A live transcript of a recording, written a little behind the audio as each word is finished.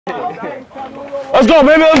Let's go,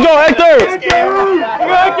 baby. Let's go, Hector.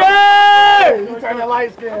 You turn your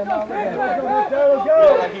light skin. Let's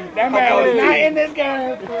go. That man was not in this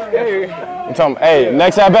game. I'm telling him, hey,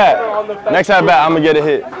 next at bat, I'm gonna get a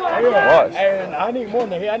hit. Watch. And I need more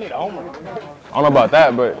than a hit. I need a homer. I don't know about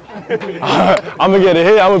that, but I'm gonna get a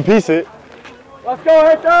hit. I'm gonna piece it. Let's go,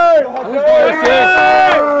 Hector.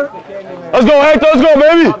 Let's go, Hector. Let's go,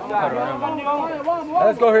 baby.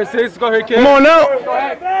 Let's go here, 6. Let's go here, kid. Come on now.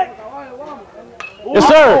 Yes,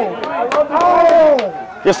 sir.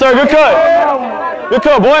 Yes, sir. Good cut. Good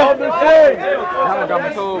cut, boy.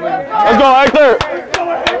 Let's go, Hector.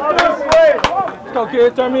 Let's go,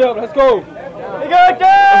 kid. Turn me up. Let's go. Let's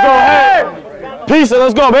go, Hector. Peace it.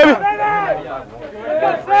 Let's go, baby.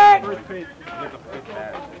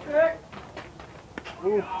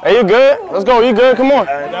 Hey, you good? Let's go. You good? Come on.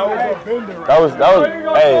 That was.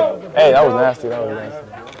 Hey, that was nasty. That was nasty.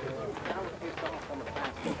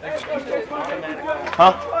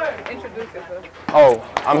 Huh? Oh,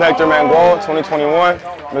 I'm Hector Mangual, 2021,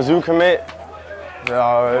 Mizzou commit.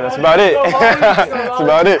 That's about it. That's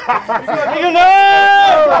about it.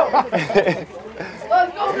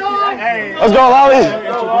 Let's go, Lolly.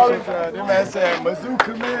 That man said Mizzou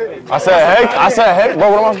commit. I said Hector. Bro,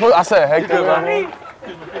 what am I supposed to? I said Hector, bro.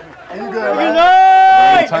 You good, man?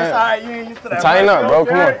 That's all right. You ain't used to that. Tighten up, bro.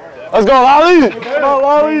 Come on. Let's go, Lolly. Let's go,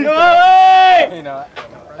 Lolly.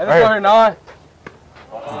 Let's go here, 9.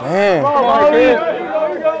 Damn.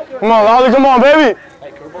 Come on, Lolly. Come on, baby.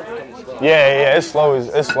 Yeah. It's slow.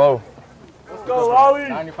 It's slow. Let's go, Lolly.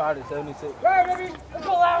 95 to 76. Let's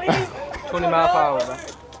go, Lolly. 20 miles per hour, bro.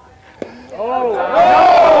 No.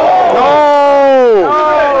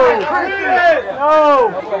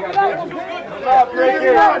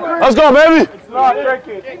 Let's go, baby.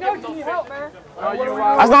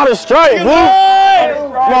 That's not a strike, Blue.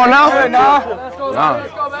 Come on now. Nah.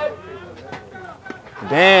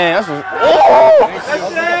 Damn, that's just, oh!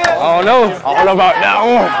 I don't know about that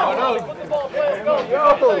one.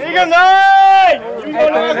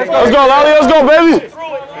 Let's go, Lolly. Let's go, baby.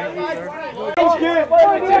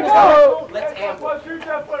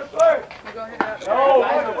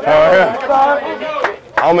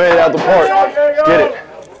 I'm gonna hit it out the park. Let's get it.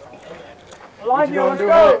 I'm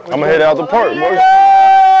gonna hit it out the park, boy.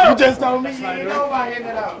 You just told me you ain't know about hitting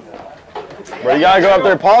it out. Bro, you gotta go up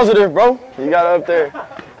there positive, bro. You gotta up there.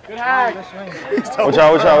 Good hack.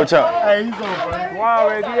 Watch out. Hey, he's over.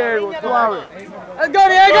 Let's go,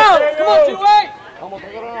 Diego. Come on, 2-8.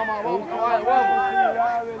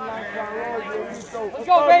 Let's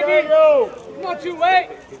go, baby. Come on, 2-8.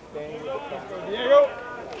 Diego.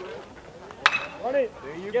 Run it.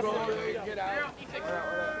 There you go. Get out.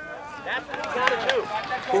 That's what you gotta do.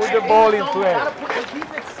 Put the ball in play.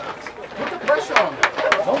 Put the pressure on him.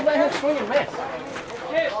 Don't let him swing and miss.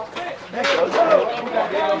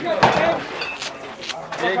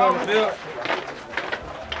 Diego on the field.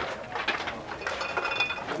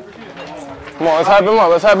 Come on,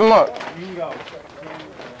 let's hype him up.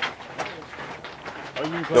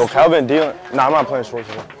 Yo, Calvin dealing. Nah, I'm not playing short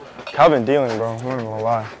today. Calvin dealing, bro. I'm not even gonna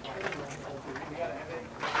lie.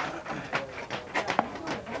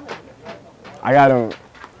 I got him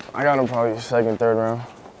probably second, third round.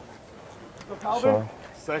 So.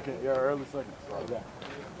 Second, yeah, early second.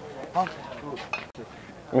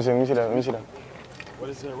 Let me see that. What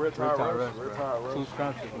is it? Red Tide Rush. 2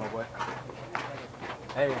 scrunches, my boy.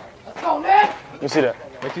 Hey. Let's go, Nick. Let me see that.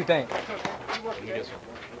 What you think?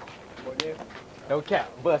 No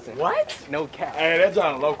cap. Bussin'. What? No cap. Hey, that's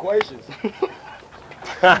on loquacious.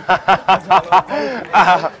 Right.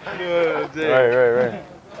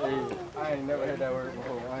 I ain't never heard that word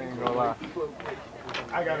before. I ain't gonna lie.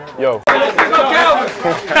 I got it. Yo.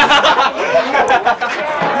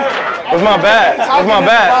 Where's my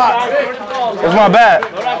bat?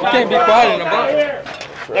 You can't be quiet in the box.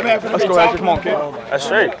 Let's go, Hector. Come on, kid. That's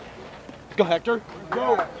straight. Let's go, Hector.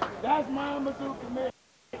 Go. That's my Mizzou commit.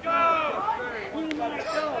 Go.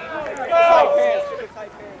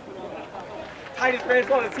 Tightest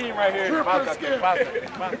pants on the team right here.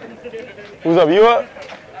 Who's up? You up?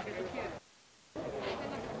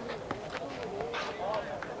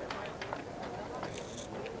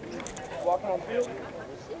 Walking on the field.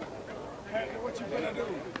 What you gonna do?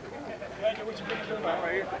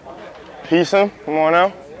 Right here. Peace him. Come on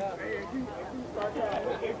now.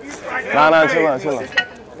 Nah, chill out.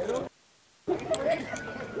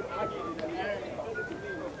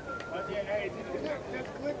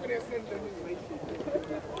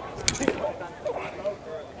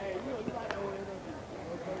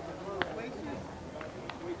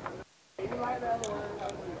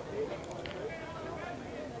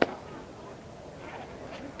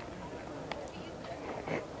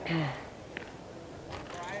 You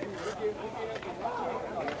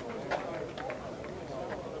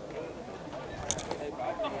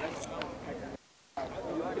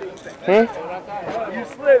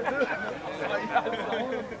slipped, dude.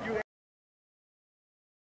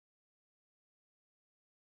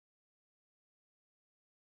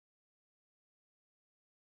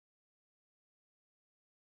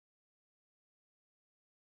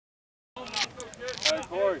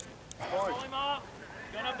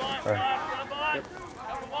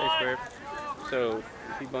 Stay square. So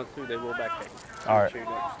if he bunts through, they roll back there. All right. Sure you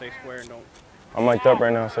don't stay square and don't. I'm mic'd up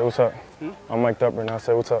right now. Say what's up. I'm mic'd up right now.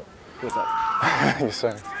 Say what's up. What's up? Yes,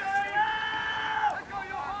 sir.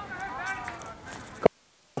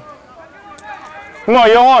 Come on,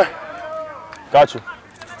 you're on. Got you.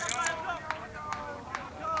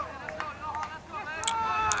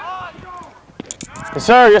 Yes,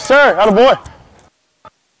 sir. Yes, sir. Atta boy.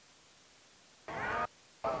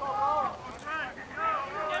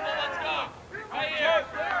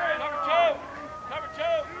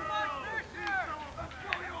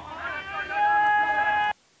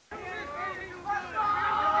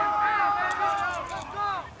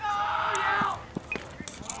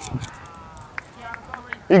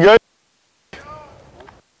 You good?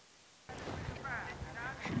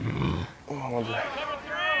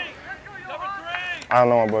 I don't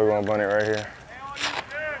know my boy gonna bunt it right here.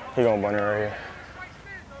 He gonna bunt it right here.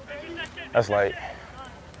 That's light.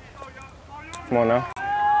 Come on now.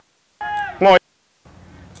 Come on.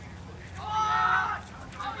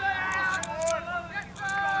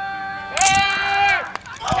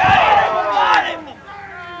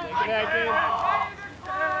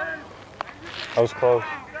 That was close.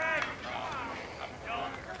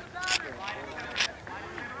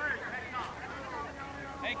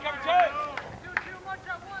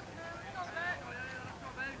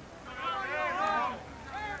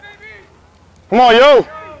 Come on, yo!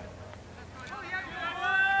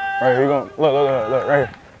 Right here, you going. Look, right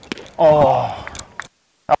here. Oh.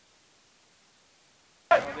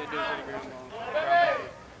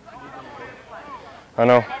 I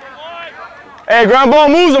know. Hey, ground ball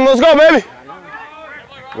moves him. Let's go, baby.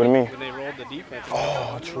 What do you mean? When they rolled the defense.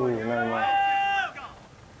 Oh, true. Never mind.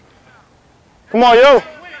 Come on, yo.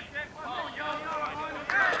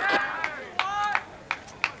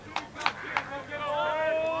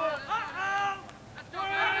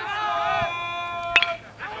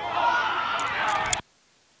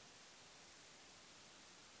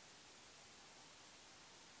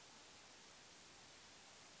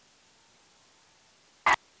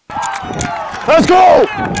 Let's go!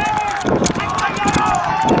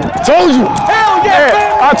 Told you! Hell yeah! Hey,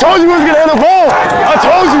 I told you we was gonna hit the ball! I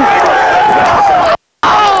told you!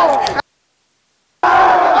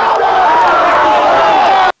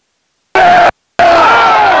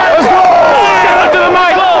 Let's go! Get up to the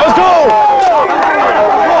mic! Let's go!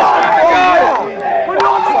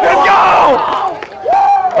 Let's go!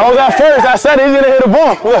 I was at first. I said he's gonna hit the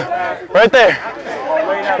ball. Look, right there.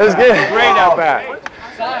 Let's get it. Great out back.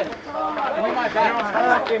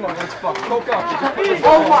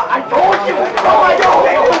 Oh my, I told you! Oh my God!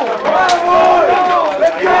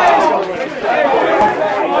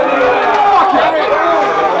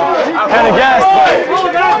 Kind of gas,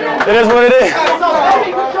 but it is what it is.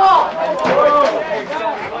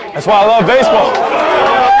 That's why I love baseball.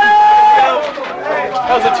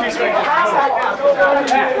 That was a two-swing.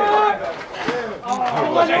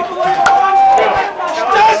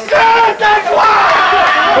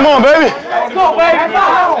 Come on, baby. Let's go, baby!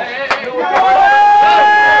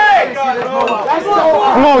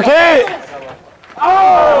 Come on, kid.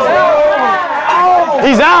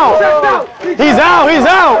 He's out. He's out. He's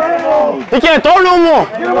out. He can't throw no more.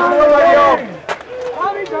 It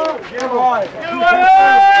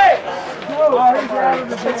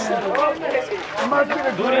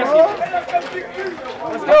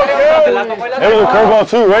was a curveball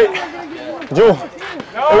too, right? Jewel.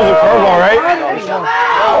 It was a curveball, right?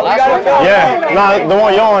 Yeah, nah, the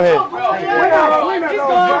one Yawn hit.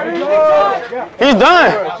 He's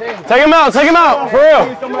done. Take him out, for real.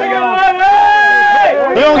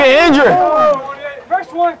 He don't get injured.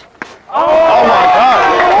 First one. Oh my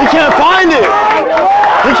God. He can't find it.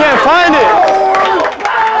 He can't find it.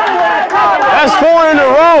 That's 4 in a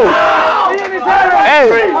row. Hey,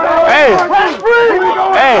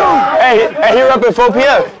 he repping 4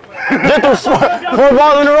 p.m. Get those 4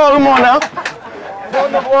 balls in a row. Come on now.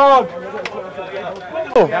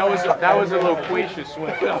 That was a loquacious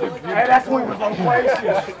swing. Hey, that swing was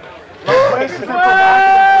loquacious. Let's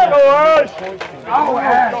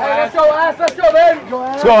go, Ash. Let's go, baby.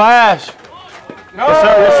 Let's go, Ash. Yes,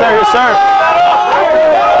 sir. Yes, sir. Yes, sir.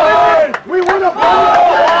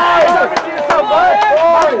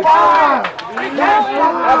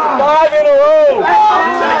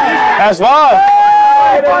 That's 5.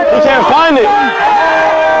 He can't find it.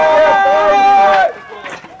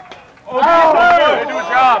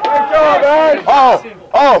 Oh.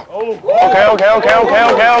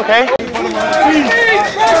 Okay.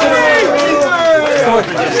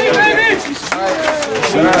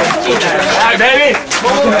 Alright, baby.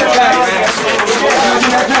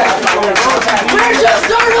 We're just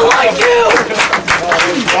starting like you!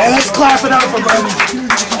 Hey, let's clap it up for Brandon.